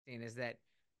is that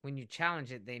when you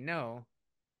challenge it, they know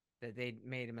that they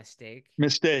made a mistake.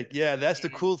 Mistake. Yeah, that's the And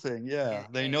cool thing. Yeah,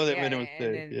 they know they yeah, made a and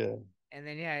mistake. then Yeah.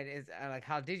 yeah, it's like,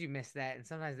 how did you miss that? And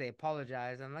sometimes they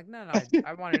apologize. I'm like, no, no,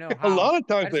 I want to know A how. lot of I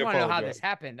times just they want to know how apologize. this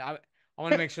happened. I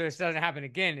want to make sure this doesn't happen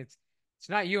again. It's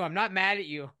not you. I'm not mad at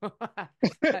you. I'm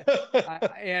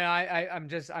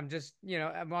just, I'm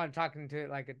talking to it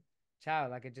like a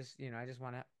child. Like, I just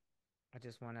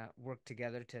want to work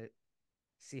together to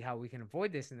see how we can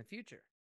avoid this in the future.